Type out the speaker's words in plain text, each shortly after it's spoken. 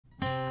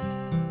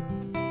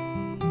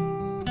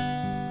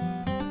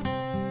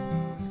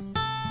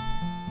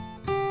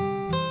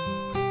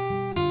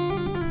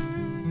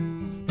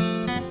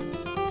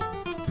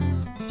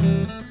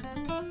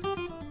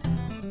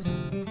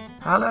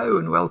Hello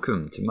and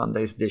welcome to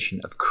Monday's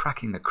edition of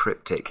Cracking the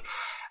Cryptic.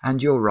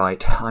 And you're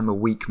right, I'm a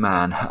weak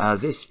man.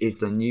 This is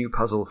the new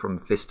puzzle from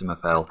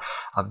Thermo.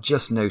 I've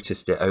just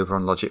noticed it over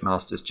on Logic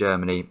Masters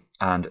Germany,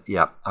 and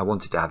yeah, I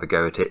wanted to have a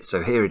go at it.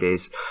 So here it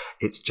is.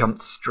 It's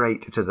jumped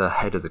straight to the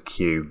head of the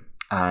queue.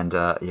 And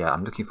yeah,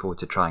 I'm looking forward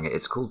to trying it.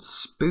 It's called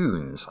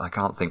Spoons. I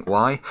can't think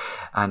why.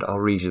 And I'll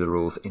read you the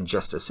rules in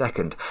just a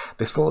second.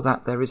 Before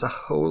that, there is a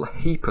whole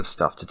heap of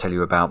stuff to tell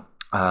you about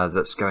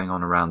that's going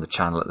on around the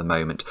channel at the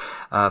moment.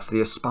 For the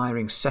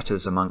aspiring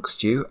setters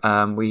amongst you,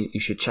 you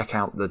should check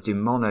out the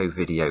Dumono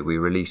video we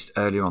released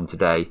earlier on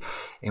today,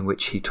 in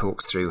which he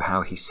talks through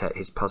how he set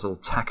his puzzle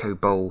Taco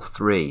Bowl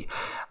 3.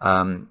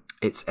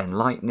 It's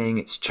enlightening,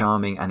 it's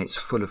charming, and it's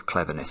full of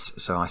cleverness,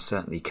 so I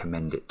certainly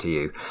commend it to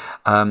you.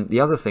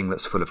 The other thing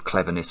that's full of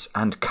cleverness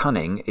and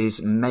cunning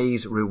is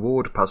May's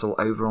reward puzzle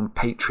over on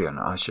Patreon.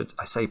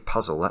 I say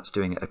puzzle, that's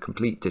doing it a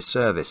complete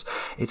disservice.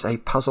 It's a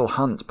puzzle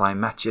hunt by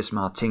Matyas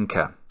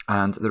Martinka,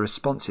 and the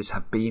responses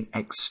have been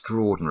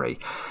extraordinary,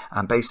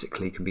 and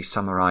basically can be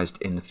summarised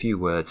in the few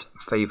words,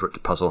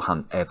 favourite puzzle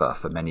hunt ever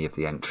for many of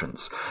the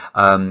entrants.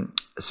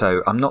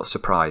 So I'm not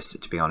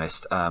surprised, to be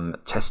honest.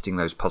 Testing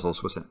those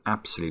puzzles was an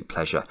absolute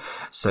pleasure.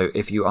 So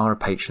if you are a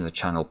patron of the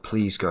channel,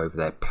 please go over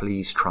there,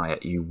 please try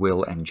it, you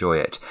will enjoy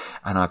it.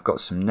 And I've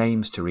got some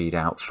names to read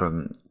out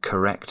from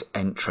correct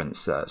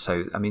entrants.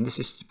 So I mean, this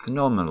is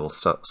phenomenal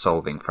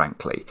solving,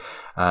 frankly.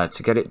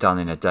 To get it done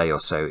in a day or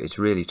so is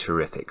really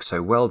terrific.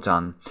 So well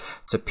done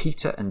to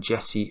Peter and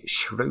Jesse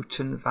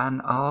Schroten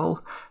van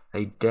Aal.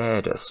 They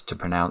dared us to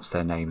pronounce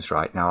their names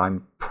right. Now,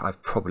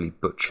 I've probably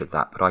butchered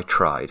that, but I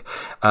tried.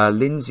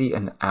 Lindsay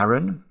and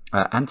Aaron,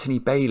 Anthony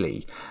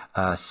Bailey,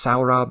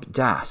 Saurabh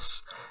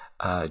Das,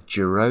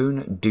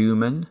 Jerome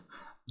Dooman,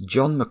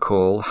 John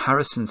McCall,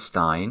 Harrison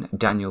Stein,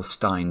 Daniel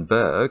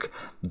Steinberg,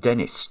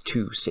 Dennis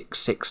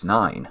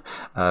 2669,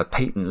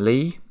 Peyton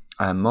Lee,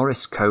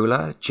 Morris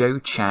Kohler, Joe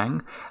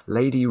Chang,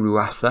 Lady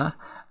Ruatha,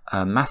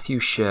 Matthew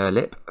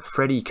Sherlip,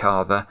 Freddie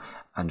Carver,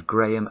 and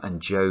Graham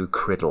and Joe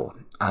Criddle.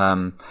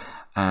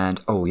 And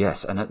oh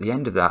yes, and at the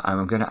end of that,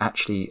 I'm going to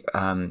actually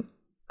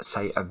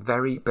say a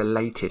very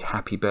belated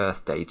happy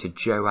birthday to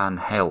Joanne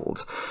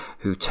Held,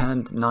 who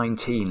turned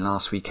 19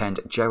 last weekend.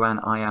 Joanne,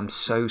 I am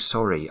so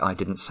sorry I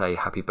didn't say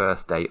happy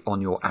birthday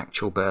on your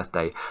actual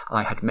birthday.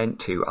 I had meant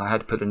to. I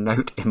had put a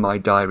note in my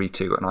diary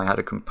too, and I had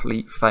a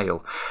complete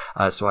fail.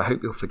 So I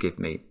hope you'll forgive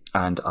me,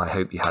 and I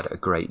hope you had a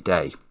great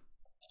day.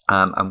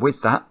 And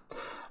with that,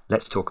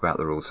 let's talk about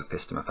the rules of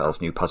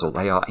Thermo's new puzzle.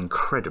 They are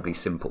incredibly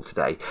simple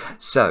today.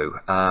 So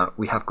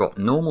we have got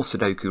normal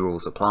Sudoku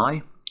rules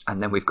apply, and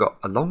then we've got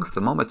along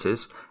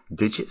thermometers,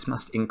 digits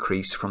must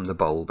increase from the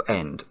bulb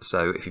end.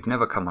 So if you've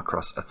never come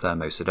across a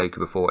thermo Sudoku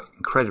before,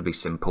 incredibly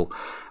simple.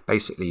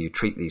 Basically, you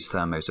treat these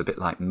thermos a bit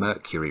like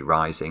mercury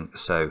rising.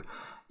 So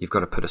you've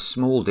got to put a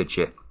small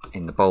digit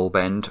in the bulb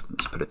end.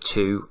 Let's put a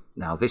 2.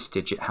 Now this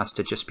digit has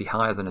to just be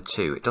higher than a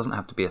 2. It doesn't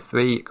have to be a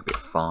 3, it could be a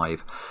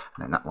 5,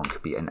 and then that one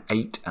could be an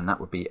 8, and that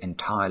would be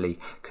entirely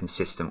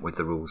consistent with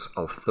the rules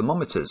of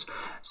thermometers.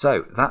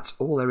 So that's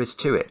all there is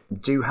to it.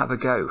 Do have a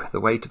go. The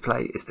way to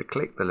play is to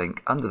click the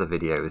link under the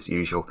video as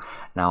usual.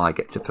 Now I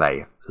get to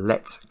play.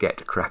 Let's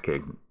get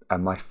cracking.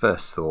 And my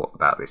first thought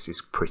about this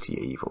is pretty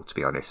evil, to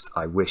be honest.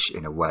 I wish,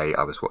 in a way,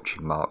 I was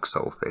watching Mark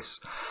solve this,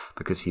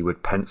 because he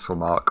would pencil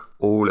mark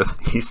all of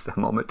these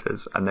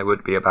thermometers, and there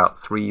would be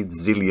about 3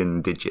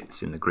 zillion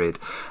digits in the grid,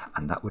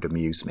 and that would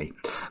amuse me.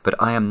 But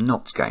I am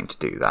not going to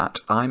do that.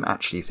 I'm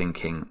actually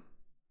thinking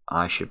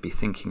I should be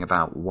thinking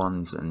about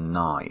 1s and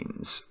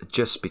 9s,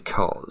 just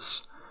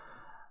because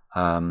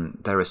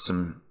there are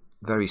some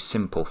very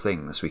simple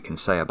things we can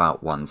say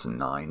about 1s and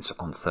 9s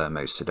on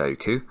Thermo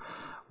Sudoku.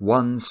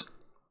 1s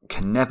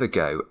can never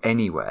go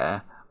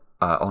anywhere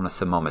on a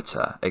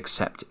thermometer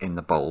except in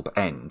the bulb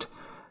end.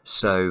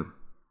 So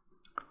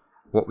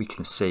what we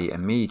can see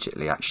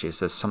immediately actually is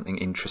there's something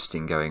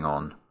interesting going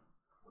on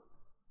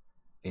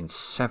in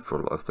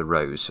several of the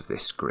rows of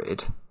this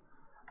grid,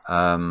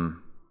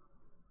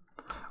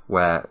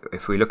 where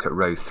if we look at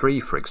row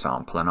 3 for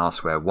example and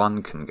ask where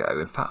 1 can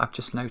go, in fact I've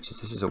just noticed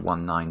this is a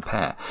 1-9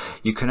 pair.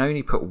 You can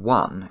only put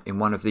 1 in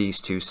one of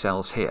these 2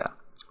 cells here,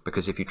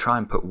 because if you try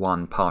and put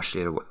 1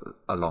 partially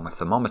along a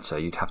thermometer,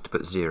 you'd have to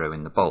put 0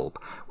 in the bulb,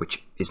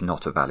 which is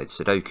not a valid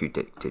Sudoku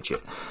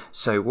digit.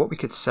 So what we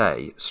could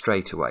say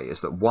straight away is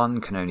that 1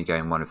 can only go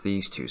in one of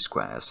these 2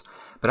 squares.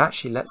 But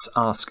actually, let's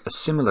ask a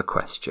similar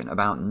question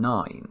about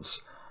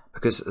 9s,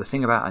 because the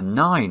thing about a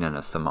 9 and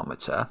a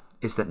thermometer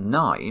is that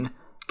 9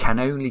 can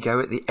only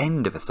go at the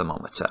end of a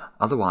thermometer.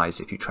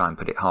 Otherwise, if you try and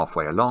put it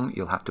halfway along,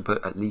 you'll have to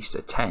put at least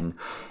a 10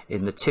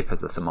 in the tip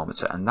of the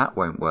thermometer, and that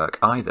won't work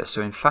either.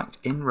 So in fact,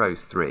 in row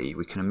 3,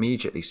 we can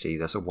immediately see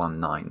there's a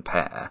 1-9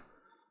 pair.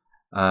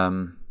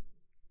 And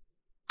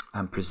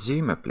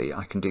presumably,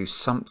 I can do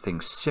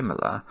something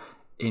similar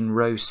in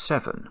row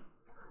 7,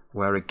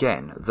 where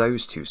again,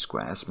 those 2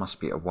 squares must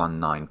be a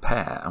 1-9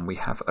 pair, and we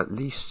have at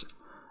least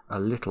a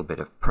little bit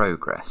of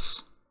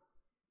progress.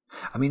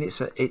 I mean, it's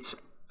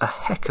a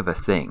heck of a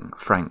thing,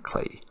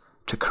 frankly,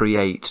 to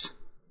create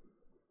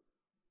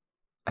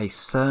a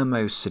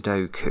thermo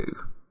Sudoku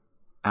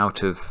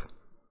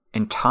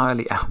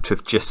entirely out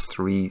of just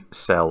 3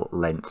 cell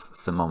length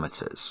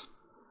thermometers.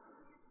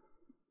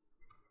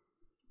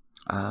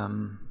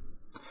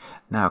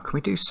 Now, can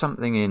we do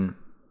something in...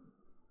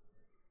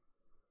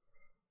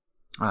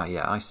 Ah,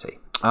 yeah, I see.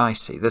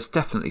 There's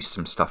definitely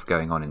some stuff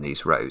going on in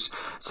these rows.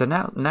 So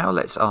now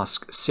let's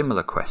ask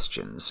similar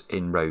questions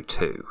in row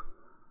 2.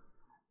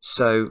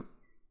 So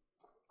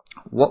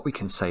what we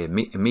can say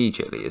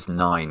immediately is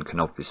 9 can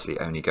obviously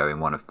only go in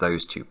one of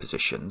those 2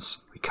 positions.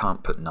 We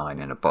can't put 9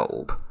 in a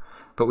bulb.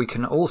 But we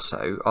can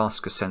also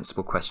ask a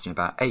sensible question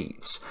about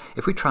 8s.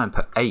 If we try and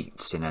put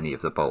 8s in any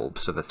of the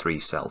bulbs of a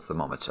 3-cell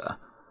thermometer,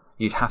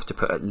 you'd have to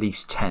put at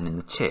least 10 in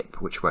the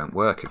tip, which won't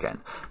work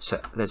again. So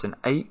there's an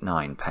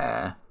 8-9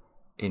 pair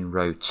in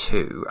row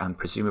 2, and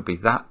presumably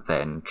that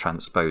then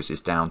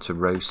transposes down to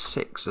row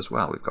 6 as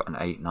well. We've got an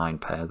 8-9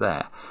 pair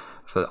there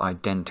for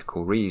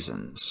identical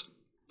reasons.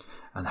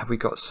 And have we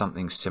got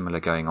something similar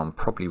going on,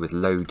 probably with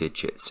low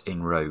digits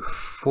in row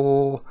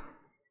 4?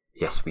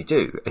 Yes, we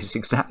do. It's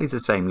exactly the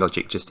same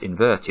logic, just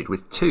inverted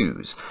with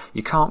 2s.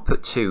 You can't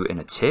put 2 in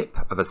a tip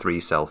of a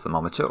 3-cell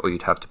thermometer, or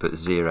you'd have to put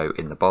 0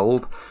 in the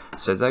bulb.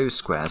 So those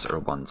squares are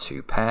a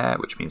 1-2 pair,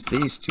 which means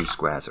these 2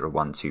 squares are a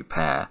 1-2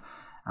 pair.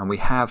 And we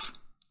have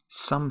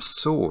some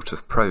sort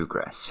of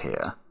progress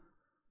here.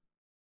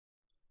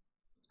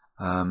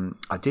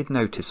 I did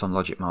notice on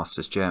Logic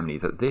Masters Germany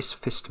that this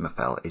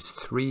Fistemafell is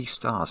 3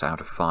 stars out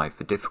of 5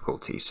 for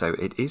difficulty, so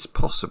it is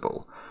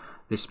possible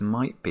this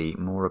might be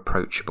more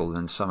approachable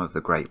than some of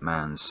the great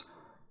man's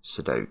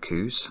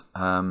Sudokus.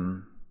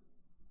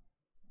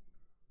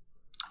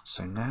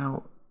 So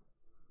now,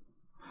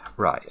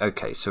 right,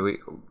 okay, so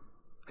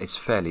it's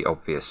fairly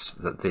obvious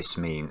that this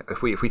means,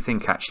 if we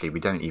think actually we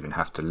don't even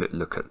have to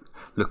look at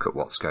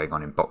what's going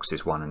on in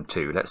boxes 1 and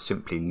 2. Let's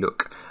simply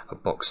look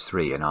at box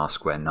 3 and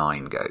ask where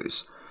 9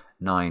 goes.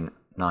 9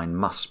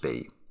 must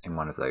be in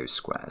one of those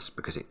squares,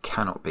 because it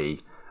cannot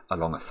be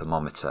along a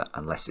thermometer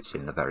unless it's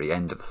in the very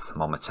end of the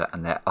thermometer,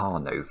 and there are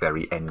no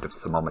very end of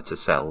thermometer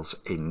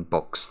cells in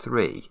box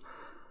 3.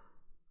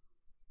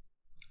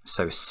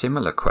 So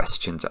similar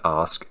question to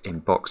ask in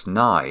box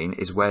 9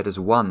 is, where does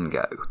 1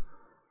 go?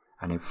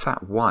 And in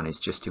fact 1 is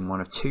just in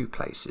one of 2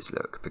 places,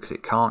 look, because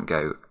it can't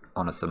go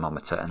on a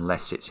thermometer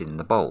unless it's in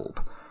the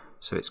bulb.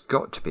 So it's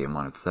got to be in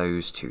one of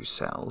those 2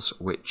 cells,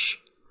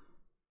 which...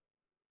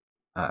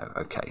 Oh,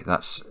 okay,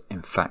 that's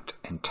in fact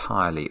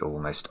entirely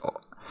almost...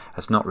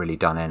 has not really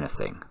done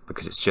anything,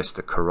 because it's just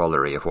the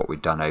corollary of what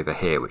we've done over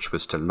here, which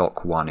was to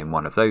lock 1 in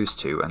one of those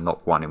 2 and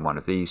lock 1 in one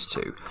of these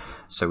 2.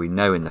 So we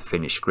know in the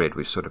finished grid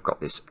we've sort of got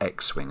this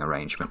X-wing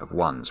arrangement of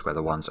 1s, where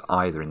the 1's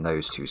are either in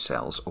those 2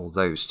 cells or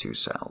those 2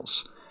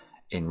 cells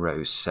in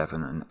rows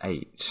 7 and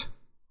 8.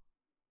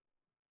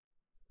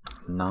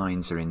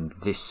 9s are in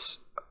this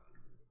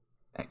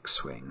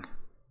X-wing.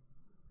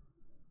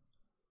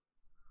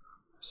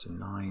 So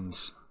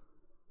 9s...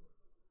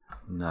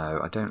 No,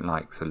 I don't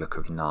like the look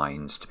of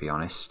 9s, to be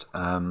honest.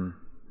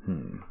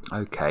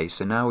 Okay,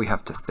 so now we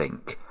have to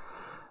think.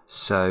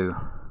 So,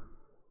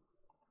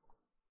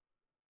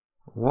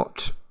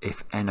 what,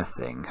 if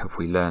anything, have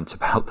we learnt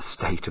about the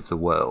state of the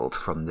world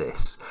from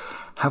this?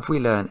 Have we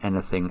learned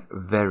anything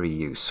very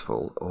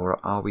useful, or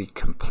are we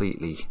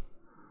completely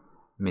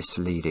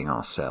misleading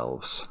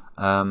ourselves?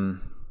 The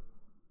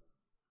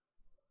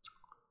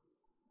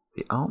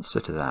answer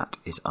to that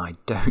is I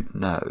don't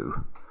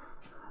know.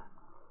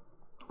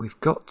 We've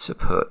got to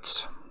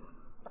put...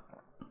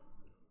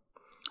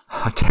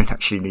 I don't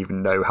actually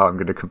even know how I'm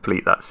going to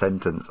complete that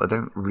sentence. I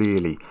don't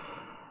really...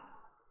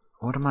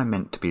 What am I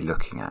meant to be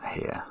looking at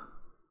here?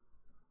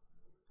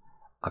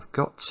 I've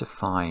got to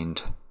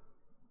find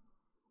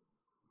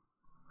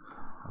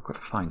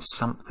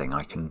something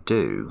I can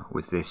do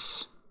with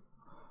this.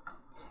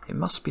 It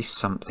must be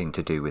something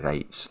to do with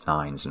 8s,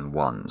 9s and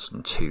 1s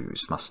and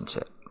 2s, mustn't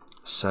it?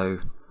 So...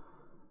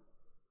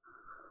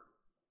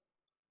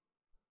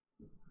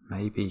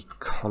 maybe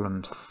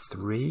column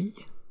 3?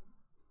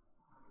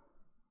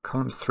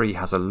 Column 3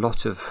 has a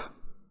lot of...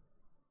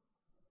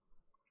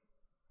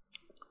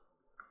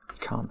 You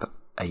can't put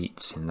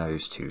 8s in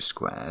those 2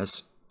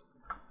 squares.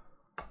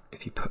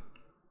 If you put...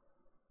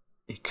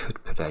 You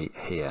could put 8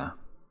 here.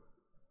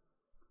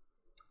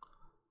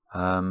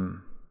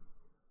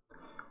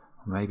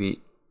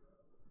 Maybe...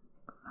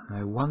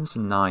 No, 1s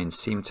and 9s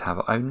seem to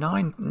have... Oh,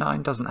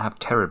 9 doesn't have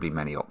terribly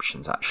many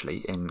options,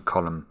 actually, in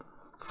column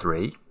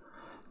 3.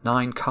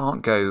 9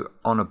 can't go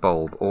on a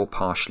bulb or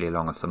partially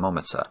along a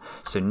thermometer,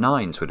 so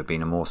 9s would have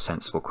been a more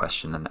sensible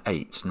question than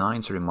 8s.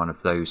 9s are in one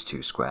of those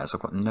 2 squares.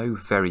 I've got no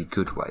very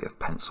good way of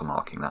pencil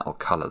marking that or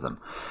colour them.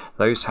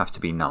 Those have to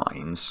be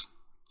 9s,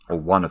 or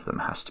one of them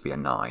has to be a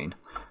 9.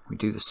 We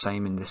do the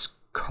same in this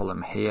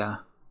column here.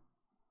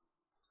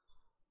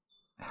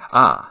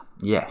 Ah,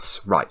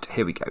 yes, right,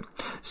 here we go.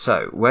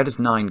 So, where does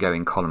 9 go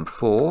in column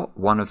 4?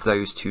 One of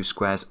those 2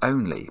 squares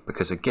only,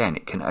 because again,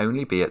 it can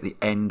only be at the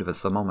end of a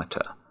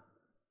thermometer.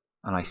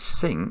 And I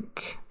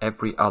think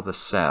every other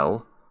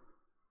cell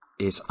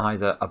is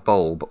either a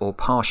bulb or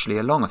partially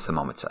along a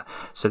thermometer.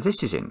 So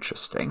this is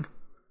interesting.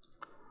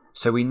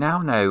 So we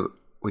now know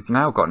we've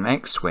now got an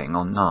x-wing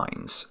on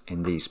 9s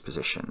in these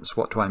positions.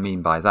 What do I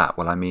mean by that?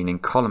 Well, I mean in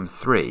column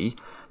 3,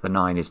 the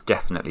 9 is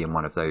definitely in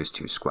one of those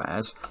two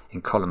squares.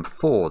 In column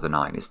 4, the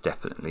 9 is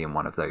definitely in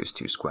one of those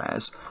two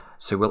squares.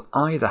 So we'll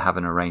either have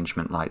an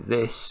arrangement like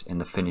this in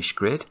the finished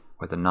grid,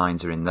 where the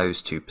 9s are in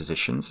those two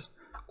positions,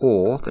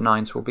 or the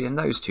 9s will be in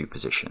those two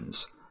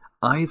positions.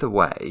 Either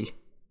way,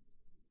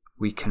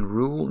 we can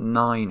rule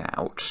 9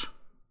 out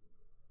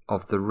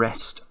of the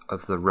rest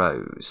of the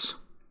rows,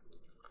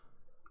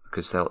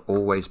 because there'll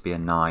always be a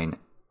 9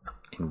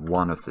 in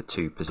one of the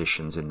two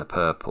positions in the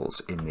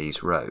purples in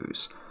these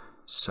rows.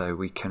 So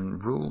we can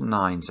rule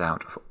 9s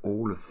out of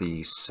all of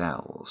these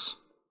cells.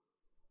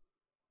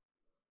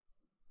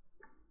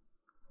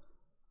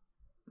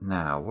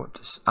 Now, what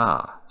does...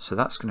 so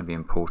that's going to be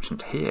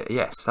important here.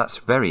 Yes, that's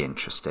very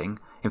interesting.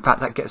 In fact,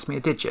 that gets me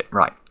a digit.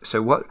 Right,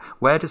 so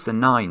where does the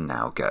 9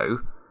 now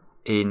go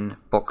in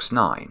box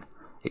 9?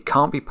 It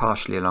can't be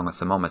partially along a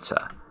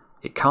thermometer.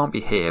 It can't be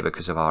here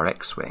because of our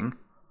x-wing.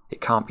 It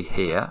can't be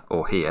here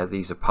or here.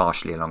 These are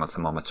partially along a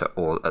thermometer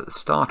or at the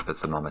start of a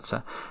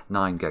thermometer.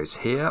 9 goes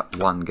here,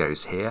 1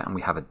 goes here, and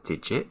we have a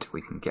digit.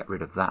 We can get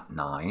rid of that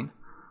 9.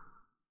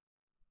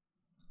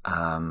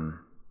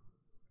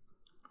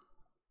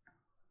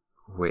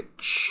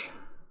 Which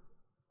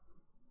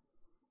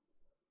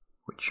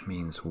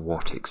means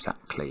what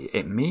exactly?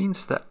 It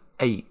means that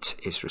 8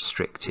 is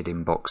restricted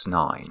in box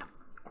 9.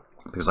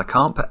 Because I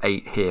can't put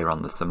 8 here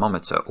on the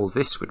thermometer, or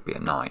this would be a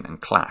 9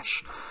 and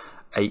clash.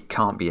 8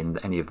 can't be in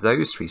any of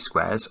those 3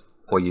 squares,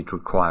 or you'd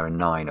require a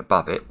 9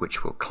 above it,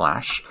 which will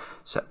clash.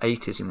 So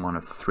 8 is in one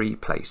of 3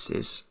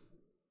 places,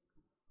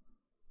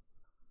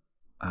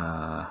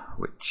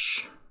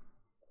 which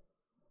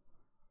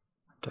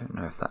I don't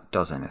know if that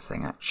does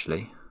anything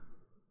actually.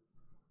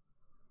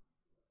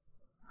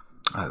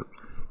 Oh,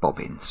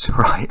 bobbins,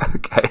 right,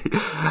 okay.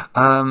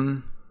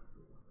 I'm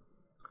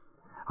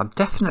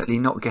definitely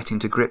not getting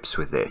to grips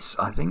with this.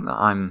 I think that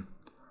I'm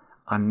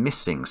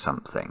missing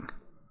something,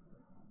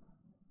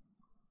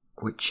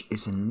 which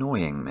is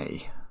annoying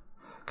me.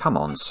 Come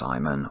on,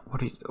 Simon.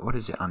 What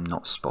is it I'm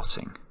not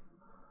spotting?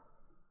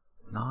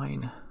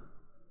 9.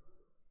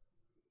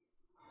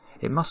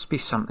 It must be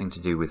something to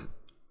do with...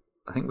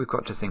 I think we've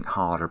got to think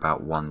harder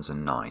about 1s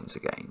and 9s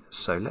again.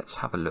 So let's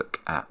have a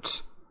look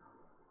at...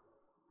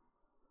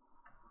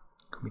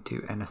 Can we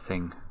do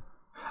anything?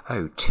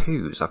 Oh,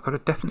 2s. I've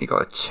definitely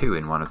got a 2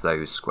 in one of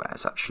those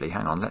squares, actually.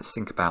 Hang on, let's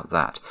think about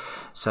that.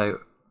 So,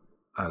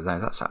 oh no,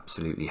 that's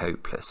absolutely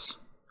hopeless.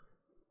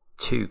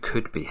 2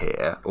 could be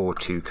here, or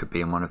 2 could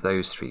be in one of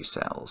those 3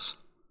 cells.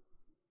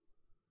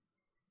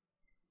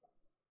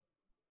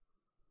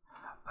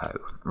 Oh,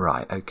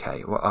 right,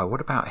 okay. Well,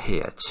 what about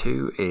here?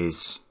 2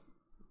 is...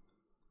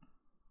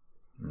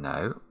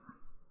 No.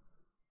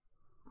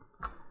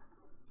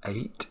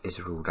 8 is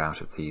ruled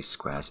out of these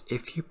squares.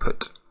 If you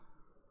put...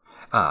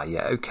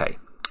 yeah, okay.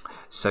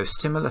 So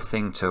similar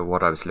thing to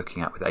what I was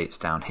looking at with 8s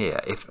down here.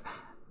 If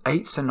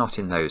 8s are not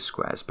in those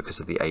squares because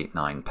of the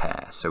 8-9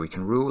 pair, so we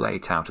can rule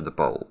 8 out of the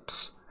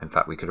bulbs. In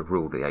fact, we could have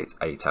ruled the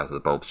 8 out of the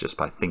bulbs just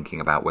by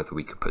thinking about whether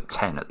we could put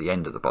 10 at the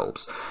end of the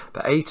bulbs.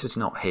 But 8 is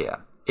not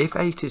here. If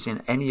 8 is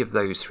in any of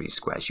those 3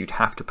 squares, you'd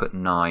have to put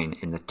 9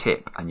 in the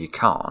tip, and you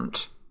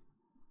can't.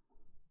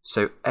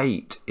 So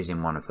 8 is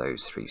in one of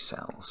those 3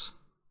 cells.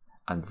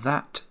 And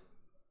that's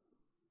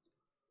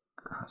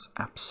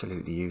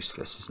absolutely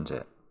useless, isn't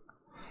it?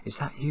 Is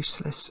that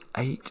useless?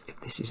 8, if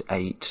this is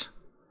 8,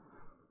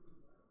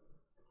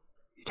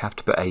 you'd have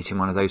to put 8 in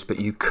one of those, but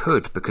you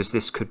could, because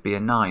this could be a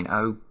 9.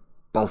 Oh,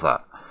 bother.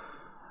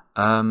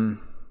 2.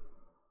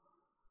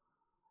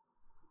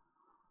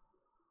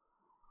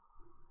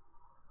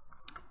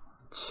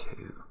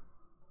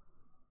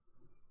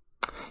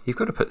 You've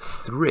got to put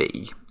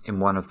 3 in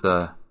one of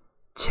the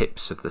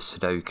tips of the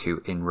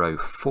Sudoku in row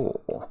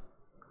 4.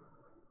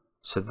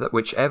 So that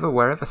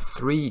wherever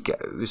 3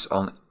 goes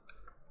on,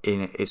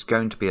 it's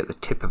going to be at the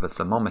tip of a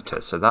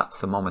thermometer. So that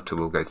thermometer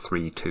will go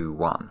 3, 2,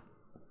 1.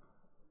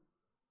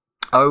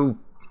 Oh,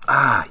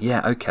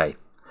 yeah, okay.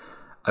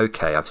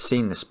 Okay, I've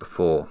seen this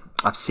before.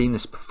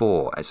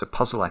 It's a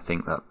puzzle I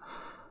think that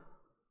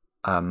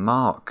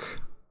Mark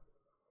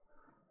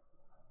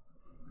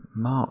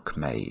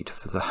made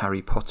for the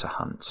Harry Potter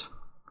hunt.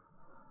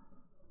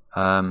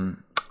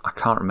 I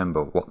can't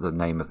remember what the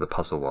name of the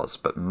puzzle was,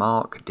 but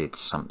Mark did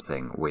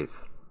something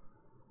with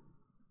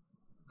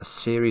a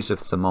series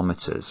of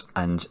thermometers,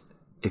 and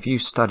if you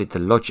studied the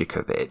logic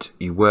of it,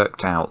 you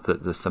worked out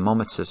that the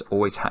thermometers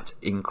always had to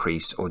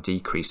increase or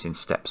decrease in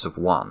steps of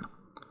 1.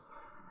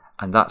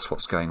 And that's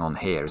what's going on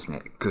here, isn't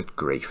it? Good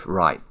grief.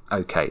 Right,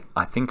 okay,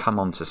 I think I'm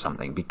onto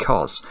something,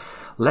 because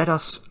let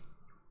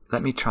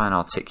me try and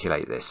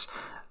articulate this.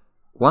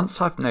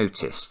 Once I've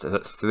noticed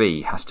that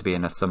 3 has to be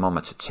in a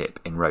thermometer tip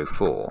in row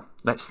 4,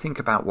 let's think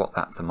about what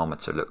that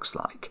thermometer looks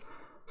like.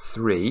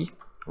 3,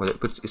 well,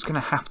 it's going to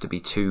have to be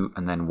 2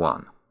 and then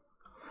 1.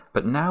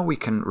 But now we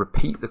can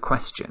repeat the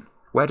question.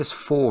 Where does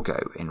 4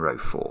 go in row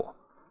 4?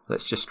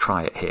 Let's just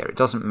try it here. It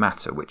doesn't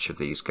matter which of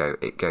these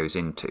it goes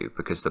into,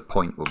 because the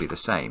point will be the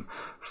same.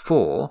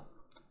 4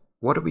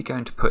 what are we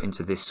going to put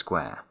into this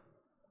square?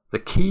 The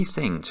key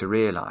thing to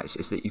realise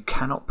is that you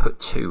cannot put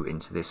 2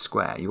 into this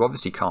square. You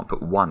obviously can't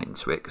put 1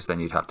 into it because then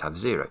you'd have to have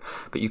 0.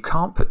 But you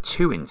can't put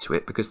 2 into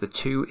it because the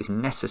 2 is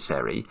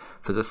necessary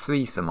for the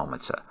 3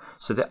 thermometer.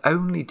 So the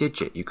only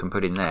digit you can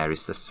put in there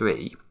is the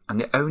 3, and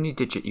the only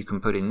digit you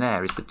can put in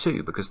there is the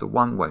 2 because the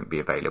 1 won't be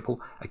available,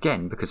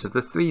 again because of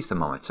the 3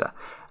 thermometer.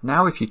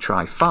 Now if you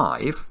try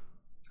 5,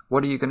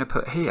 what are you going to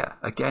put here?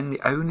 Again, the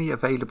only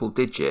available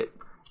digit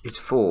is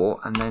 4,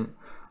 and then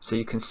so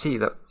you can see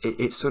that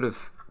it sort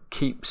of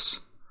keeps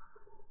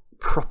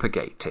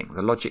propagating.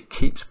 The logic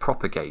keeps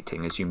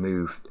propagating as you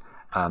move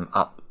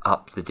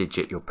up the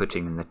digit you're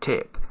putting in the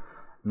tip.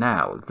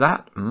 Now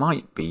that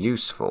might be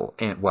useful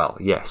in, well,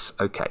 yes,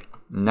 okay,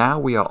 now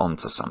we are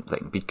onto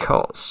something,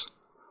 because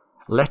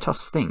let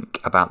us think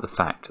about the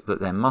fact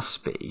that there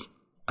must be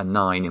a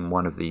 9 in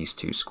one of these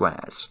 2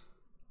 squares.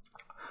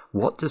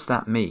 What does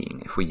that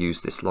mean if we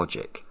use this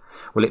logic?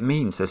 Well, it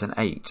means there's an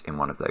 8 in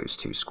one of those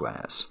 2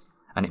 squares,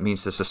 and it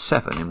means there's a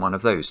 7 in one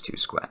of those 2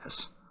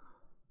 squares.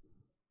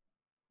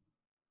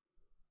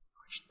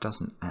 Which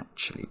doesn't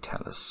actually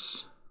tell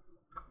us.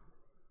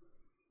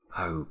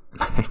 Oh,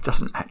 it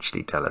doesn't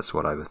actually tell us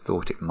what I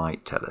thought it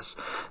might tell us.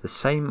 The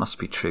same must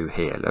be true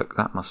here. Look,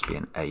 that must be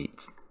an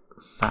 8.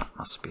 That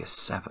must be a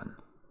 7.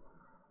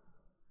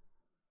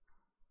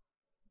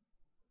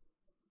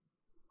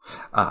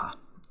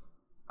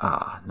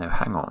 No,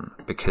 hang on,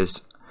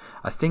 because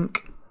I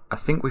think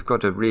we've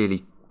got to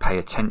really pay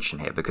attention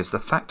here, because the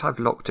fact I've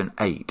locked an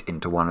 8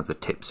 into one of the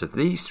tips of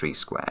these 3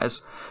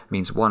 squares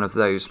means one of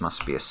those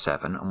must be a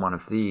 7 and one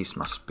of these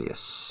must be a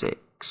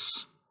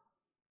 6.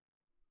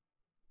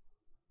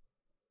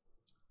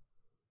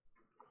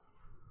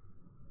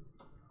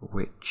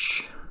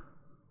 Which,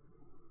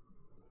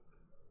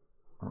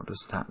 what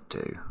does that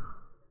do?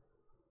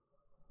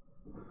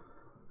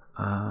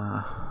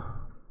 Oh,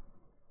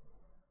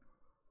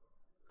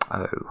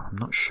 I'm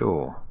not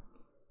sure.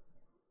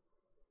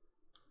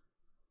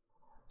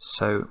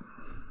 So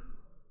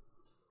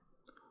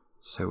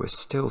we're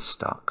still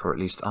stuck, or at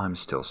least I'm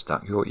still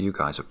stuck. You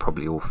guys have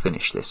probably all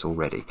finished this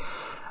already.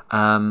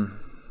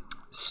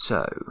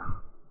 So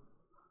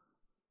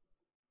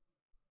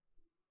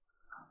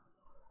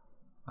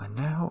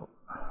now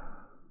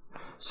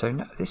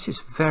this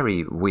is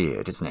very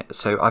weird, isn't it?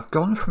 So I've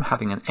gone from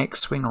having an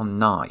X-wing on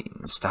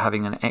 9s to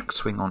having an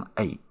X-wing on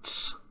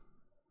 8s,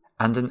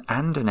 and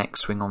an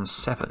X-wing on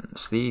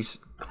 7s.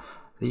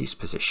 These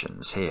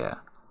positions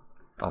here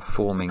are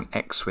forming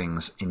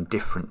X-wings in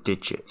different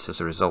digits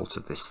as a result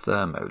of this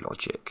thermo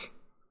logic.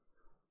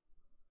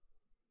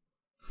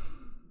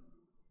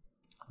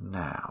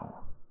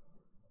 Now,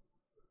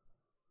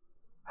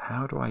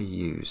 how do I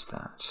use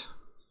that?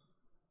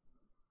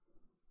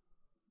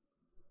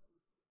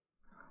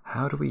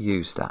 How do we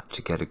use that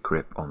to get a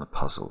grip on the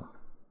puzzle?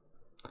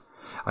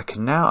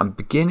 I'm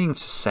beginning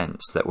to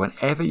sense that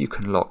whenever you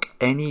can lock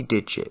any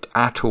digit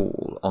at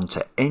all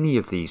onto any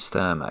of these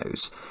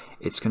thermos,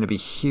 it's going to be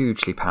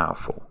hugely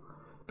powerful,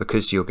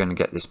 because you're going to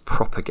get this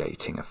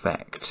propagating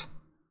effect.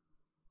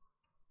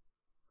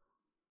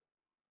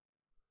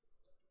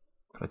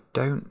 But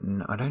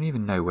I don't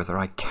even know whether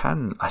I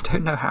can. I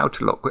don't know how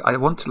to lock. I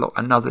want to lock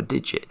another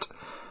digit.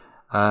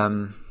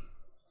 Let's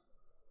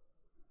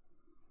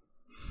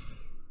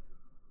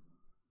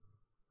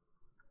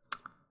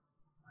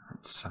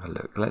have a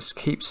look. Let's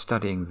keep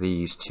studying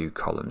these 2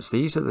 columns.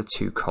 These are the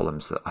 2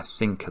 columns that I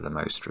think are the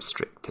most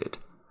restricted.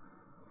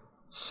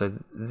 So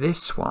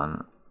this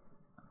one,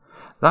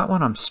 that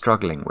one I'm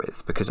struggling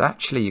with, because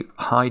actually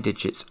high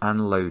digits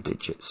and low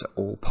digits are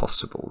all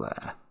possible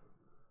there.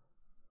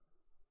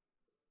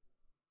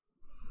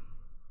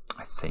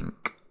 I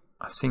think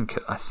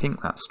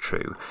that's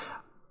true.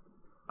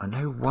 I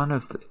know one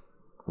of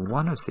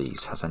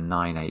these has a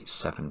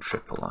 987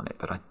 triple on it,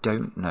 but I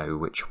don't know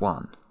which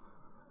one.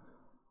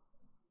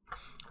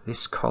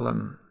 This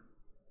column's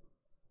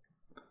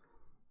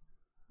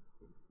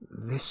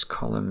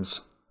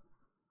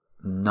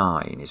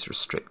 9 is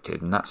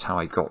restricted, and that's how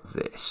I got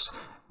this.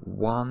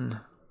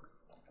 1.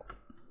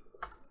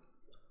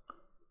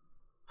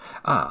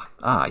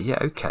 Yeah,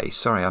 okay,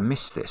 sorry, I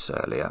missed this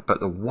earlier,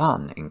 but the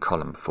 1 in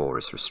column 4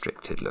 is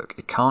restricted. Look,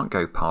 it can't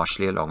go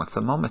partially along a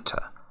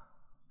thermometer.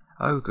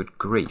 Oh, good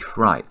grief,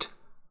 right.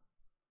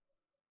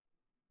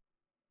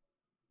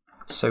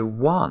 So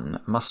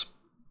 1 must...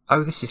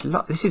 Oh, this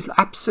is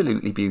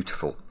absolutely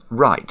beautiful.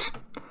 Right.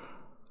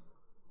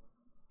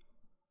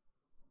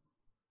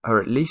 Or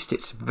at least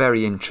it's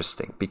very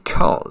interesting,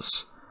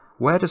 because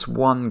where does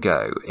 1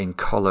 go in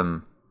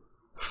column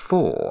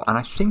 4? And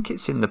I think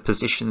it's in the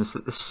positions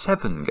that the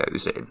 7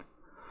 goes in,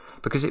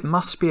 because it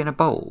must be in a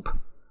bulb.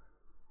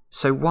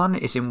 So 1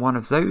 is in one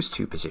of those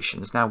 2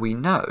 positions. Now we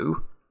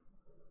know,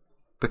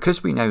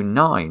 because we know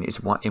 9 is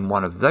in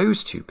one of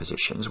those 2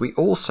 positions, we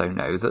also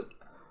know that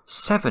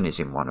 7 is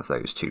in one of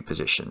those 2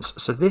 positions.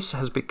 So this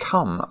has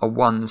become a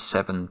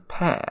 1-7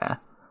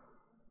 pair,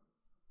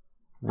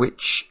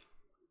 which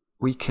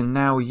we can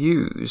now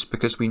use,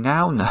 because we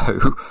now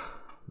know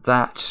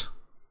that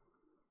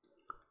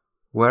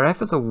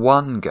wherever the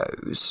 1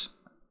 goes,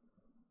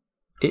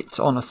 it's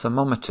on a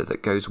thermometer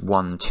that goes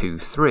 1, 2,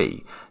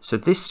 3. So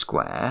this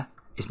square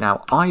is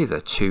now either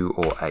 2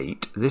 or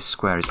 8. This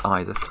square is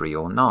either 3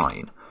 or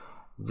 9.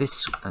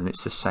 And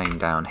it's the same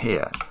down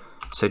here.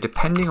 So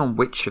depending on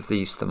which of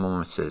these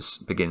thermometers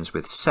begins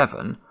with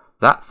 7,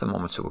 that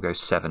thermometer will go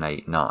 7,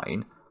 8,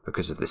 9,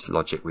 because of this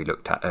logic we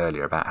looked at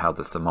earlier about how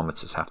the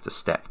thermometers have to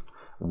step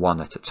 1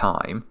 at a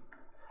time.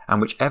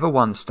 And whichever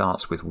one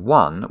starts with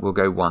 1 will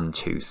go 1,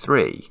 2,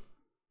 3.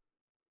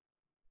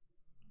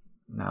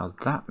 Now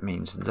that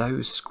means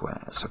those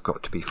squares have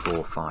got to be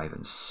 4, 5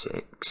 and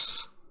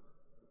 6,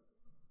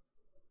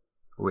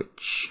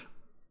 which,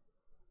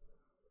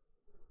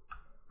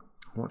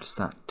 what is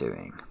that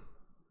doing?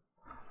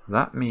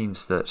 That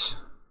means that,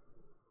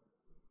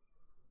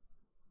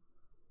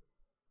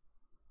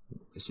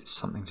 is it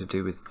something to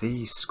do with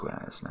these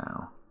squares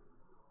now?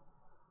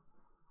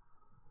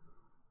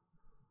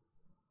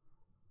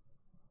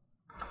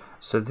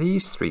 So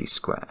these 3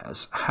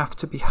 squares have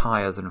to be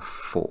higher than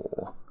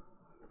 4,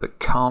 but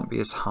can't be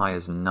as high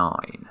as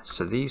 9.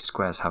 So these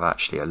squares have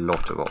actually a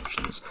lot of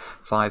options,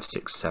 5,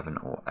 6, 7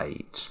 or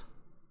 8.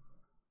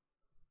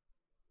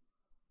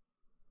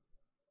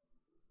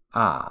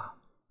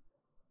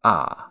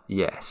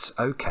 Yes,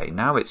 okay,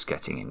 now it's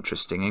getting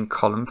interesting in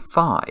column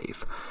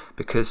 5,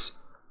 because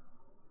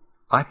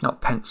I've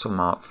not pencil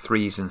marked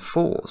 3s and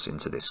 4s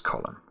into this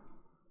column.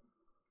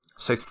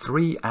 So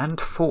 3 and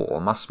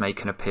 4 must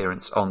make an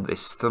appearance on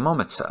this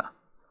thermometer.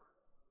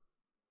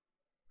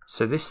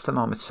 So this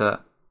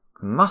thermometer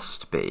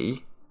must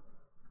be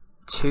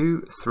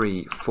 2,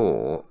 3,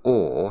 4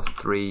 or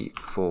 3,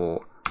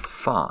 4,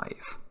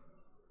 5.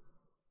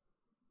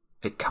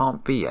 It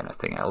can't be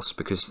anything else,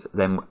 because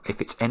then if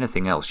it's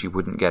anything else you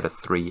wouldn't get a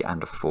 3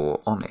 and a 4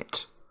 on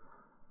it.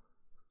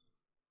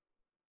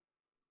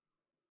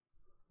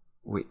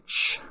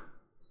 Which,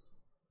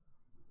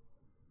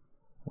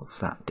 what's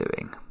that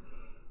doing?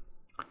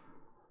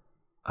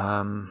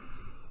 I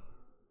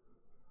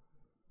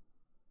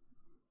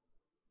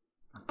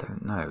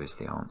don't know is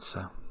the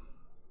answer.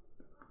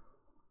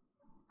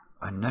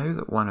 I know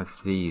that one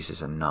of these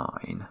is a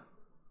 9.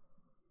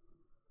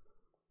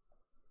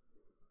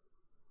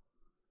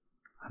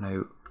 I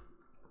know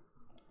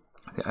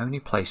the only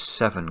place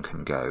 7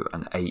 can go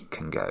and 8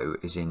 can go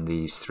is in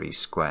these 3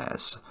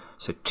 squares.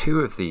 So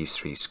 2 of these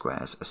 3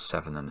 squares are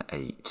 7 and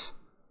 8.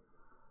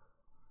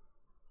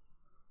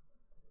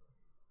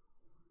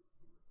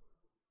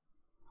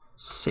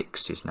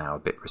 Six is now a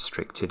bit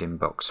restricted in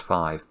box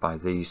 5 by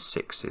these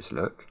 6's,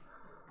 look.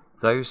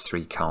 Those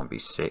 3 can't be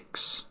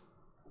 6.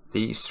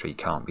 These 3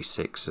 can't be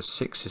 6, so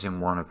 6 is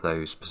in one of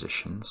those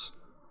positions,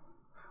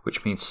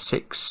 which means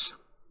 6.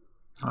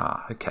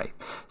 Okay,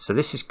 so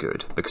this is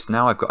good, because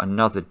now I've got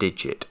another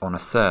digit on a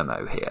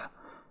thermo here.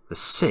 The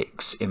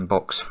 6 in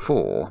box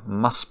 4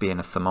 must be in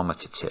a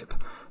thermometer tip,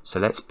 so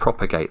let's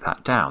propagate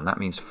that down. That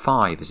means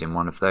 5 is in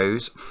one of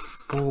those,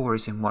 4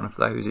 is in one of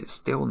those. It's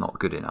still not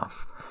good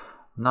enough.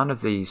 None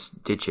of these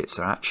digits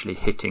are actually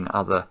hitting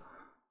other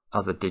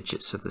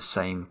digits of the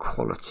same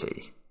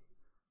quality.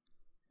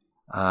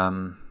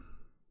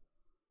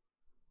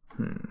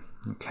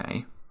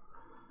 Okay,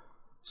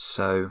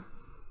 so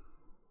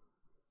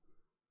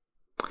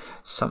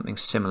something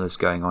similar is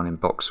going on in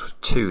box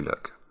 2.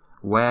 Look,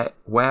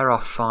 where are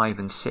 5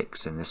 and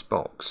 6 in this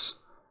box?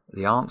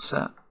 The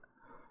answer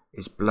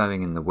is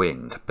blowing in the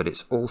wind, but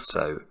it's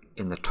also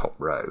in the top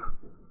row.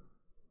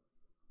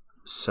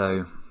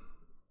 So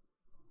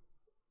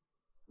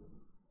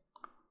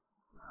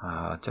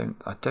I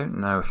don't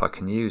know if I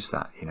can use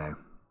that, you know.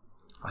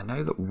 I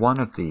know that one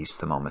of these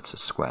thermometer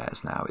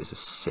squares now is a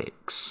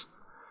 6.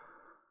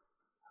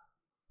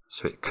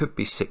 So it could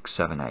be 6,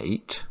 7,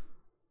 8.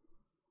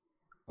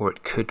 Or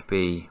it could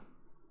be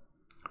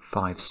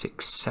 5,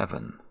 6,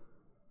 7.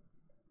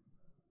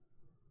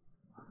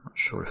 I'm not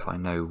sure if I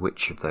know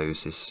which of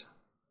those is...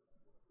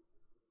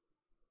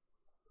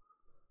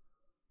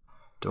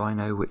 Do I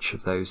know which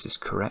of those is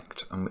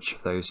correct and which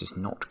of those is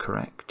not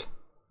correct?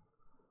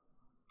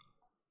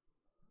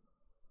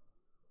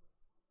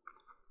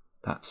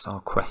 That's our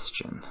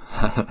question.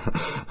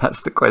 That's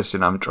the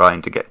question I'm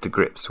trying to get to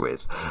grips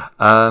with.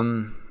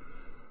 Oh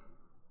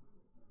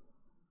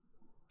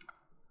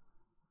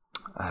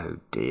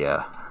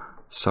dear,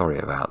 sorry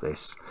about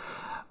this.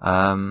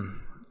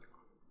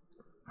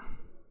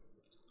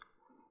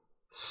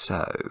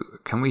 So,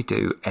 can we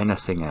do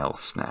anything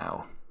else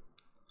now?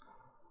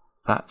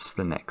 That's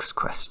the next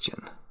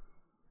question.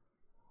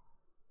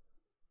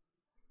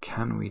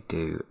 Can we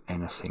do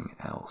anything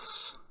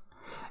else?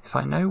 If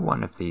I know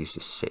one of these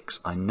is 6,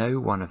 I know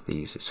one of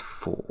these is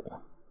 4.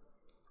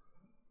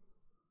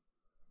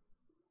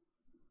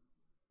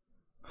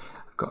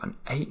 I've got an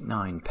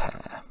 8-9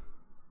 pair.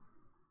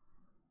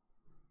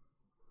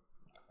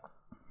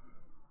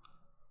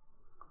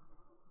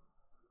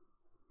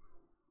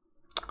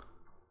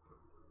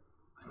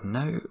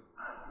 No.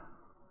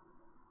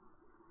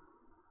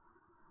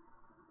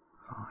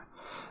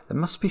 There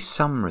must be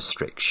some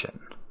restriction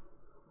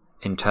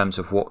in terms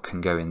of what can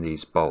go in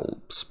these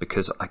bulbs,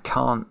 because I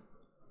can't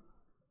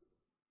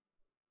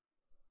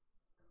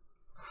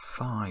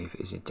 5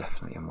 is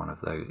definitely in one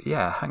of those.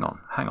 Yeah, hang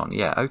on,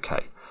 yeah,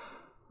 okay.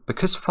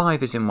 Because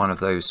 5 is in one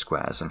of those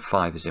squares and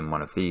 5 is in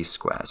one of these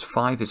squares,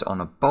 5 is on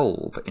a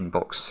bulb in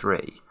box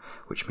 3,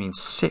 which means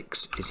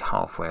 6 is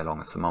halfway along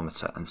a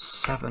thermometer and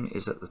 7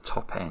 is at the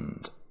top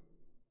end.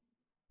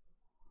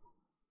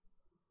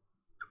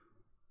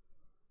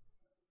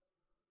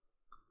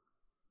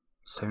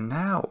 So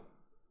now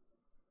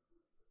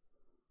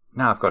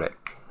I've got it.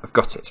 I've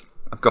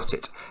got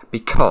it.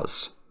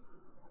 Because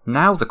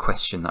now the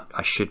question that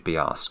I should be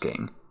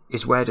asking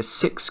is, where does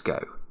 6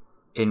 go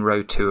in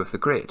row 2 of the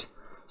grid?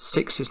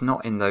 6 is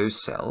not in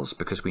those cells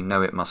because we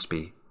know it must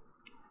be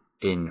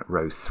in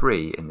row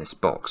 3 in this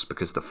box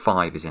because the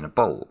 5 is in a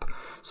bulb.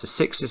 So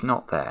 6 is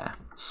not there.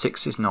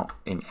 6 is not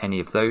in any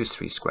of those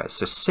 3 squares.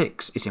 So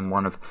 6 is in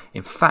one of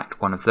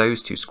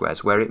those 2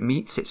 squares where it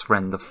meets its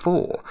friend the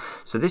 4.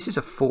 So this is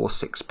a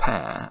 4-6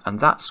 pair, and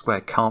that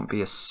square can't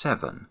be a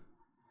 7.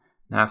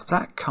 Now if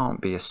that can't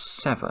be a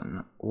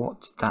 7,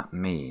 what does that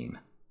mean?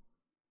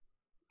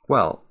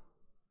 Well,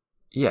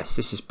 yes,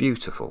 this is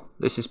beautiful.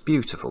 This is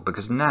beautiful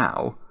because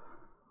now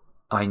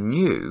I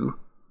knew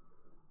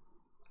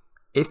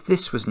if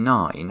this was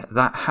 9,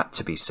 that had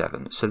to be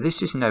 7. So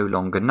this is no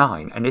longer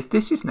 9. And if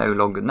this is no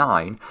longer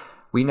 9,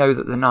 we know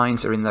that the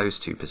 9s are in those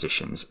 2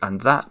 positions.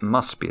 And that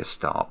must be a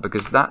start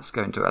because that's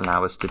going to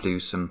allow us to do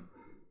some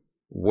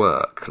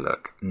work.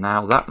 Look,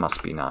 now that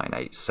must be 9,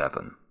 8,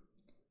 7.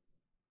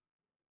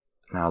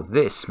 Now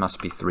this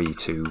must be 3,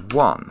 2,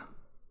 1.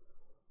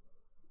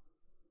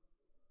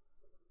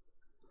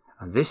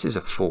 And this is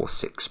a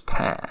 4-6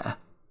 pair.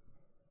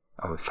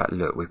 Oh, in fact,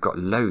 look, we've got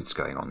loads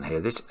going on here.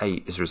 This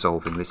 8 is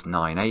resolving this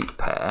 9-8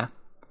 pair.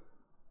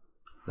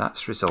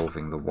 That's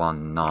resolving the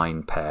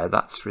 1-9 pair.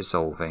 That's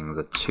resolving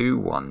the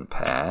 2-1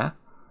 pair.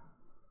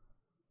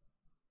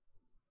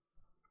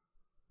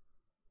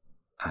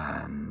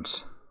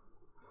 And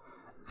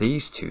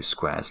these 2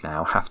 squares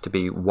now have to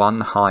be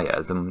 1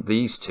 higher than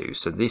these 2.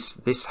 So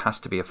this has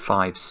to be a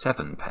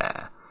 5-7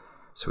 pair.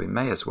 So we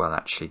may as well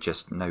actually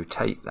just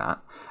notate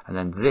that. And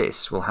then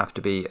this will have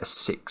to be a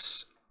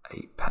 6-8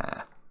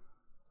 pair.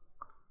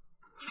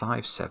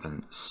 5,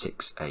 7,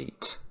 6,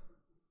 8.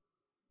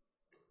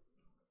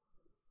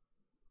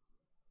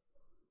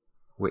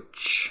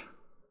 Which,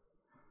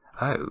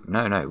 oh,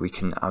 no, we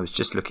can, I was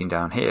just looking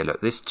down here.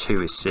 Look, this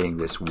 2 is seeing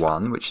this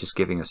 1, which is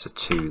giving us a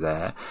 2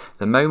 there.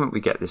 The moment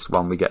we get this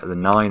 1, we get the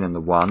 9 and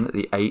the 1,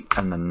 the 8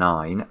 and the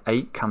 9.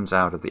 8 comes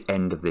out of the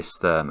end of this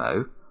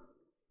thermo.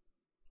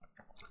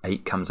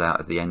 8 comes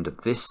out of the end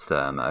of this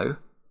thermo.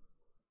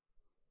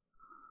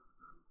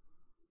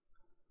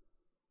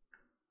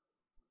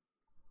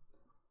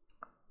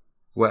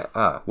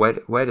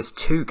 Where does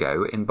 2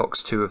 go in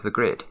box 2 of the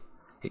grid?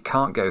 It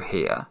can't go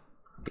here.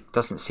 It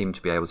doesn't seem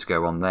to be able to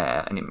go on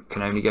there, and it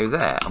can only go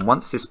there. And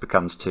once this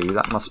becomes 2,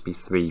 that must be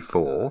 3,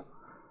 4.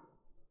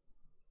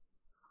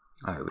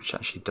 Oh, which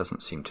actually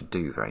doesn't seem to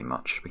do very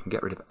much. We can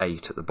get rid of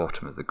 8 at the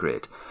bottom of the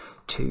grid.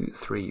 2,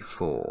 3,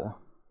 4.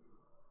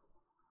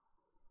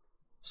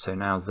 So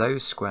now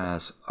those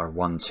squares are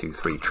 1, 2,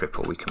 3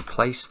 triple. We can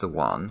place the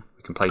 1,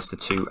 we can place the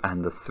 2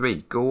 and the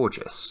 3.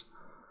 Gorgeous.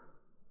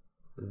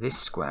 This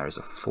square is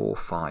a 4,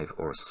 5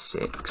 or a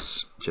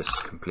 6,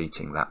 just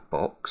completing that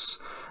box.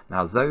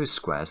 Now those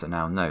squares are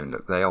now known.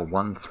 Look, they are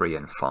 1, 3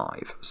 and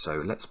 5.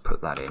 So let's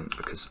put that in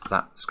because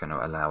that's going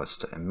to allow us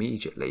to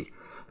immediately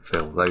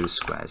fill those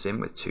squares in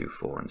with 2,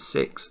 4 and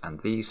 6, and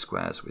these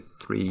squares with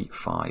 3,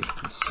 5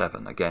 and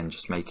 7. Again,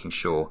 just making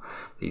sure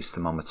these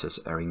thermometers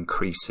are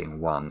increasing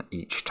 1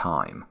 each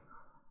time.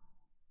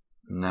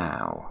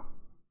 Now,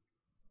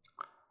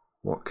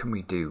 what can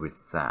we do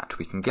with that?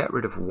 We can get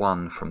rid of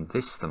 1 from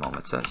this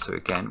thermometer. So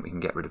again, we can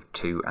get rid of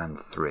 2 and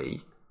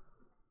 3.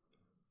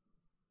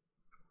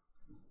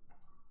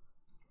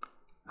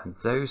 And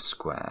those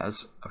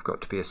squares have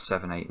got to be a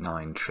 7, 8,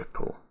 9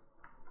 triple,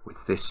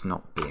 with this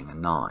not being a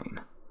 9.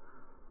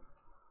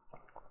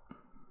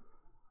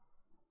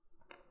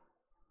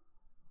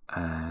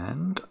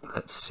 And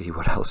let's see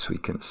what else we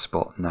can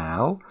spot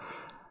now.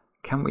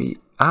 Can we,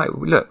 oh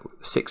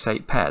look, 6,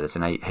 8 pair, there's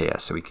an 8 here,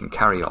 so we can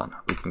carry on.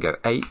 We can go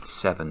 8,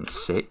 7,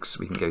 6,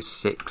 we can go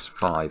 6,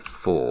 5,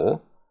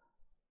 4.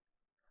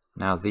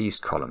 Now these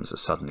columns are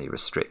suddenly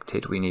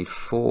restricted. We need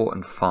 4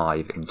 and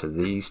 5 into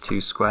these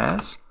 2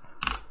 squares.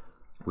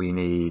 We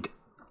need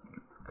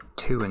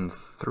 2 and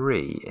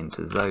 3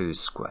 into those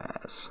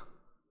squares.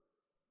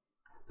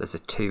 There's a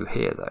 2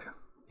 here though.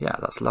 Yeah,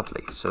 that's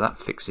lovely. So that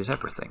fixes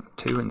everything.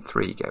 2 and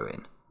 3 go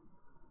in.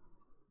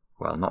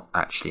 Well, not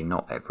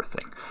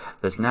everything.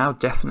 There's now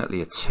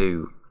definitely a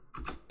 2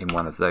 in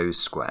one of those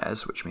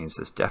squares, which means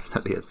there's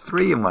definitely a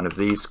 3 in one of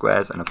these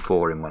squares and a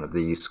 4 in one of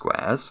these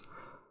squares.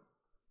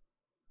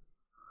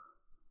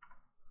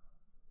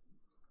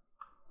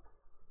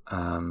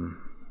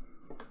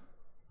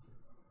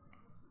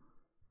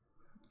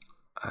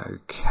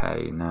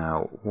 Okay,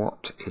 now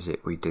what is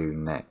it we do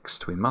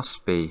next? We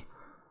must be,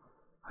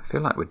 I feel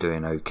like we're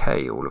doing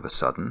okay all of a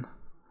sudden.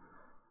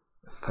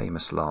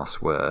 Famous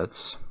last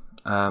words.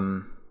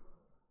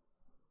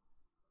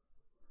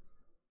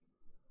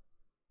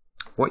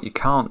 What you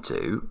can't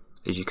do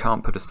is you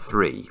can't put a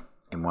 3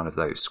 in one of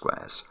those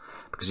squares.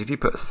 Because if you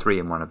put a 3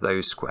 in one of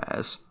those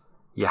squares,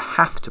 you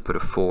have to put a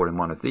 4 in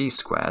one of these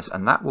squares,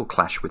 and that will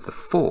clash with the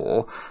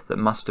 4 that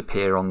must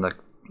appear on the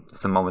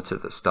thermometer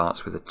that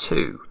starts with a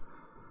 2.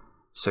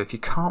 So if you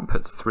can't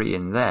put 3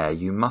 in there,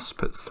 you must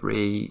put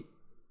 3...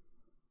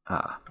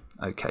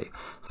 okay.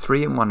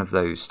 3 in one of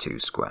those two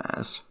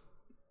squares.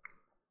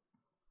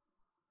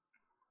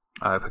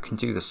 I can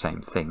do the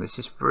same thing. This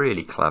is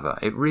really clever.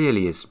 It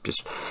really is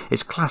just...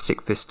 It's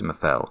classic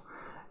Fistemafel.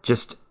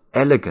 Just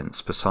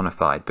elegance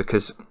personified,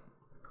 because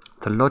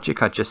the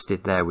logic I just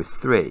did there with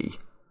 3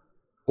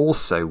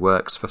 also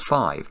works for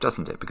 5,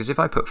 doesn't it? Because if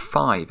I put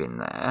 5 in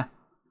there,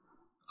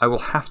 I will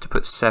have to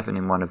put 7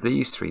 in one of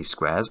these 3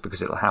 squares,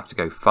 because it'll have to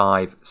go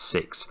 5,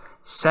 6,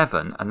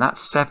 7, and that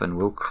 7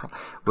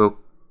 will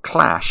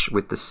clash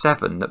with the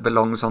 7 that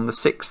belongs on the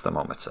 6th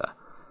thermometer.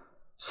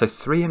 So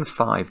 3 and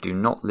 5 do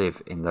not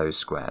live in those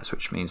squares,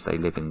 which means they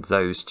live in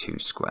those 2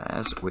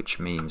 squares, which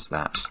means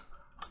that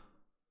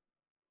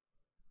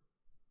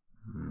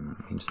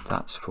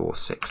that's 4,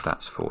 6,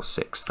 that's 4,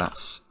 6,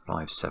 that's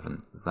 5,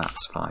 7,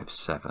 that's 5,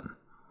 7.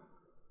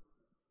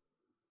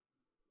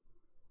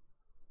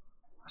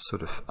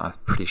 I'm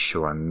pretty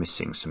sure I'm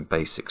missing some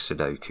basic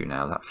Sudoku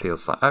now. That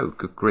feels like, oh,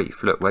 good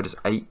grief, look, where does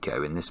 8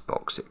 go in this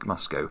box? It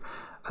must go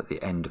at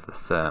the end of the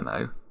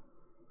thermo.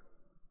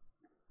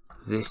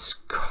 This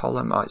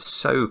column, it's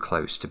so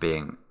close to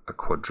being a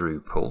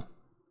quadruple.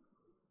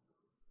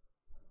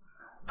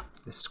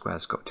 This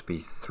square's got to be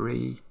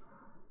 3,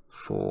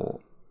 4...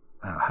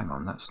 Oh, hang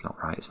on, that's not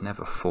right. It's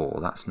never 4.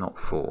 That's not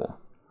 4.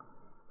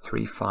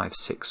 3, 5,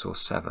 6, or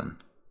 7.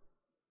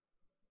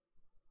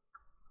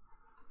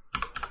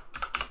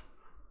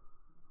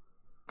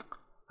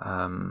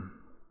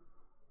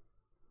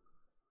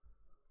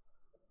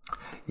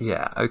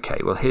 Yeah, okay,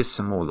 well, here's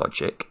some more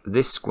logic.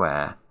 This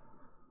square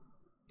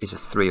is a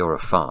 3 or a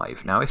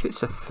 5. Now, if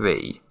it's a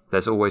 3,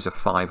 there's always a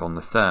 5 on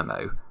the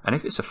thermo. And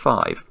if it's a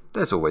 5,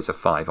 there's always a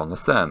 5 on the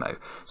thermo.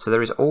 So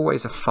there is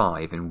always a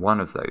 5 in one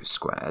of those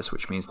squares,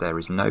 which means there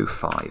is no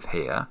 5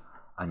 here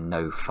and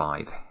no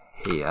 5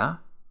 here.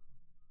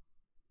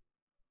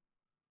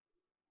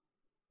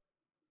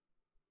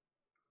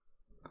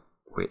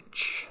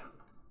 Which,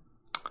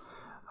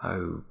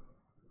 oh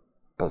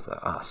bother,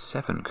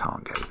 7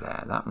 can't go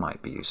there. That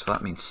might be useful.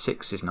 That means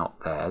 6 is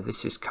not there.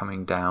 This is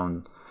coming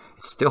down.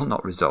 It's still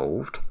not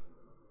resolved.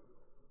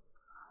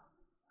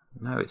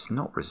 No, it's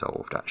not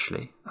resolved,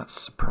 actually. That's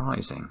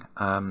surprising.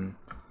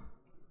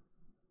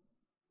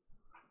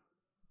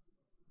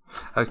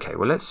 Okay,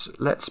 well,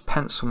 let's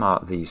pencil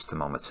mark these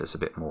thermometers a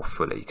bit more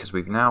fully, because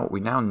we now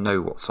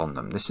know what's on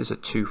them. This is a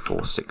 2,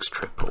 4, 6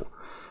 triple.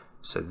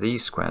 So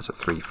these squares are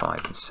 3,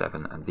 5, and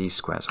 7, and these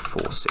squares are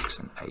 4, 6,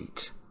 and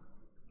 8.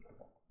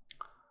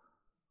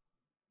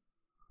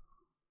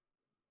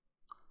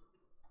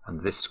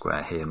 And this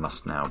square here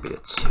must now be a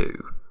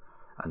 2.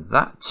 And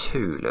that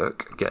 2,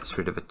 look, gets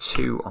rid of a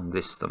 2 on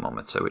this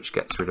thermometer, which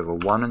gets rid of a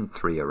 1 and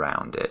 3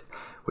 around it,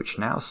 which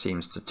now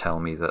seems to tell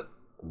me that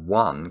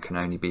 1 can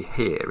only be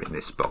here in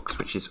this box,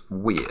 which is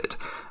weird,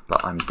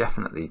 but I'm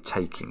definitely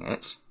taking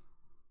it.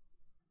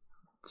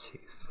 2,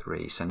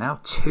 3. So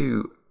now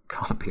 2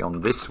 can't be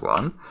on this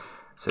one,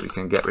 so we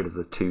can get rid of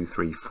the 2,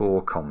 3,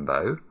 4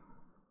 combo.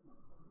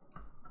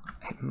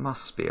 It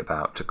must be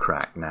about to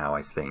crack now,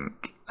 I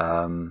think.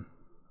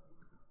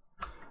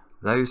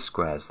 Those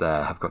squares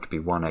there have got to be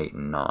 1, 8,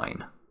 and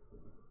 9.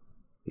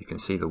 You can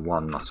see the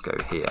 1 must go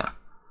here,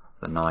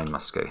 the 9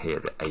 must go here,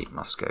 the 8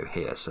 must go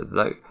here. So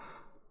though,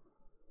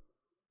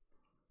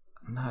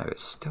 no,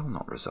 it's still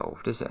not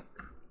resolved, is it?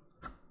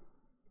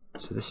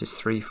 So this is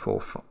 3,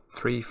 4,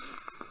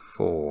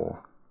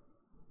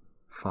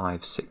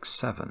 5, 6,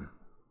 7.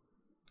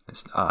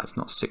 It's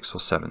not 6 or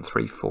 7,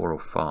 3, 4, or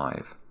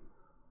 5.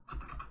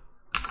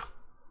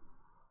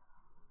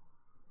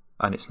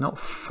 And it's not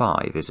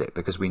 5, is it?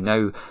 Because we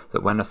know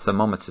that when a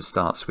thermometer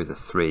starts with a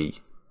 3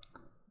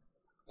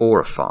 or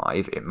a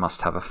 5, it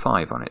must have a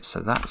 5 on it. So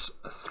that's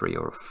a 3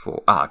 or a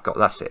 4.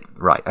 That's it.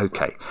 Right,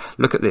 okay.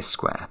 Look at this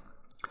square.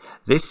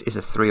 This is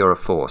a 3 or a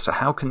 4. So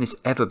how can this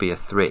ever be a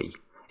 3?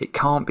 It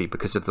can't be,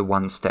 because of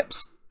the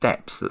steps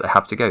that they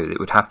have to go.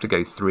 It would have to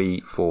go 3,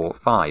 4,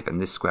 5,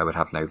 and this square would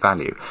have no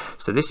value.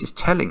 So this is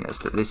telling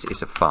us that this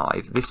is a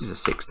 5, this is a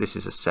 6, this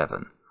is a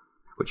 7.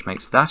 Which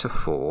makes that a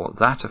 4,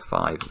 that a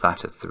 5,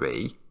 that a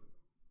 3.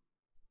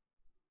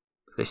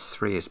 This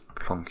 3 is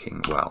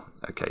plonking, well,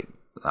 okay,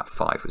 that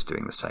 5 was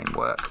doing the same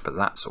work, but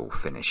that's all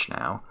finished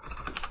now.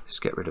 Let's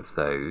get rid of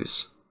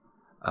those.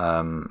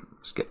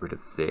 Let's get rid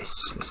of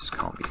this. This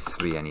can't be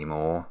 3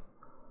 anymore.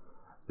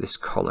 This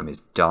column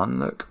is done.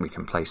 Look, we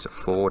can place a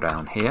 4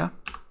 down here.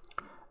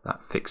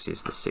 That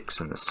fixes the 6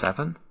 and the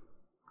 7.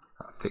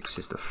 That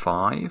fixes the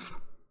 5.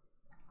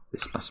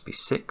 This must be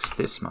 6,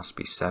 this must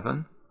be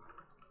 7.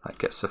 That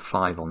gets a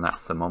 5 on that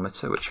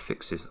thermometer, which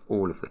fixes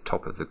all of the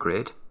top of the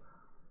grid.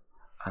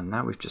 And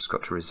now we've just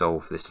got to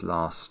resolve this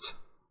last...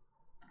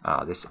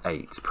 this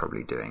 8's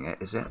probably doing it,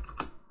 is it?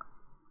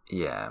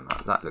 Yeah,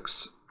 that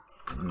looks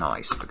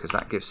nice, because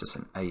that gives us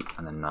an 8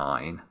 and a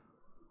 9.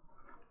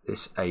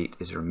 this 8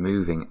 is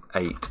removing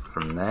 8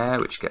 from there,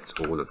 which gets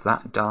all of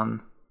that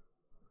done.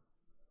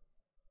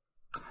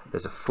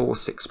 There's a 4,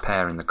 6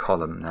 pair in the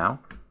column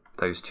now,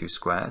 those two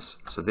squares.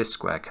 So this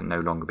square can no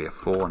longer be a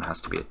 4 and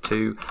has to be a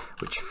 2,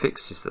 which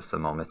fixes the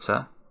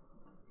thermometer.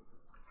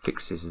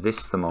 Fixes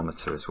this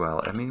thermometer as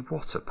well. I mean,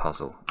 what a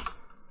puzzle.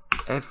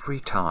 Every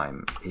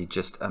time he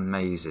just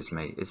amazes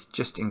me. It's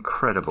just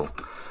incredible.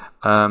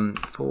 4,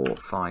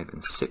 5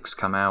 and 6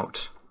 come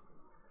out.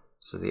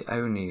 So the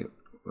only...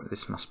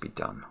 this must be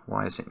done.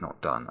 Why is it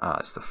not done? Ah,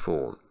 it's the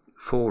 4.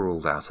 4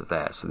 ruled out of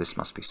there, so this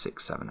must be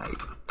 6, 7, 8.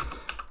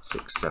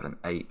 6, 7,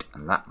 8,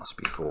 and that must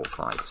be 4,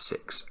 5,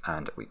 6.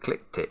 And we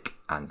click tick,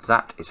 and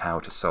that is how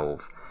to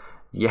solve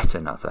yet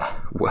another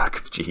work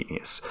of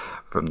genius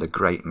from the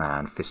great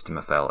man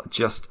Fistemafel.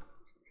 Just,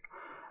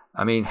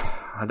 I mean,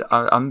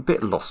 I'm a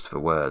bit lost for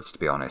words, to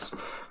be honest.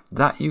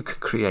 That you could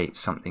create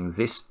something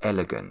this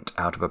elegant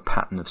out of a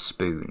pattern of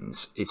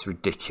spoons, it's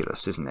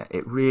ridiculous, isn't it?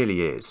 It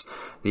really is.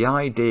 The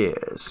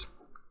ideas,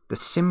 the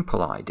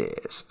simple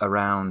ideas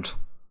around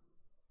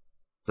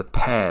the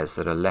pairs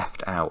that are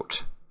left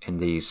out in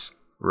these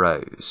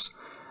rows,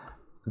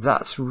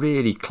 that's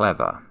really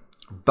clever.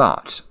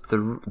 But the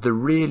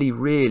really,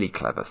 really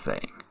clever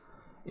thing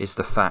is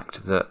the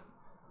fact that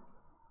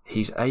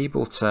he's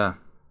able to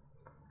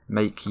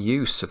make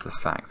use of the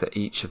fact that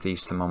each of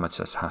these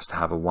thermometers has to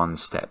have a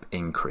 1-step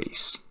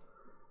increase.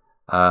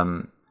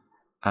 And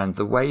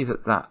the way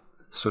that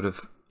sort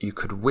of, you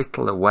could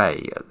whittle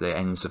away at the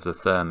ends of the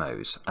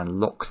thermos and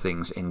lock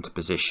things into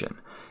position,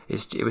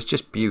 it was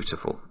just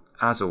beautiful.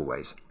 As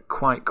always,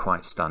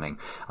 quite stunning.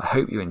 I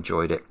hope you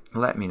enjoyed it.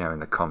 Let me know in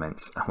the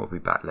comments, and we'll be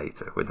back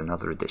later with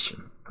another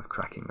edition of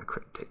Cracking the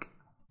Cryptic.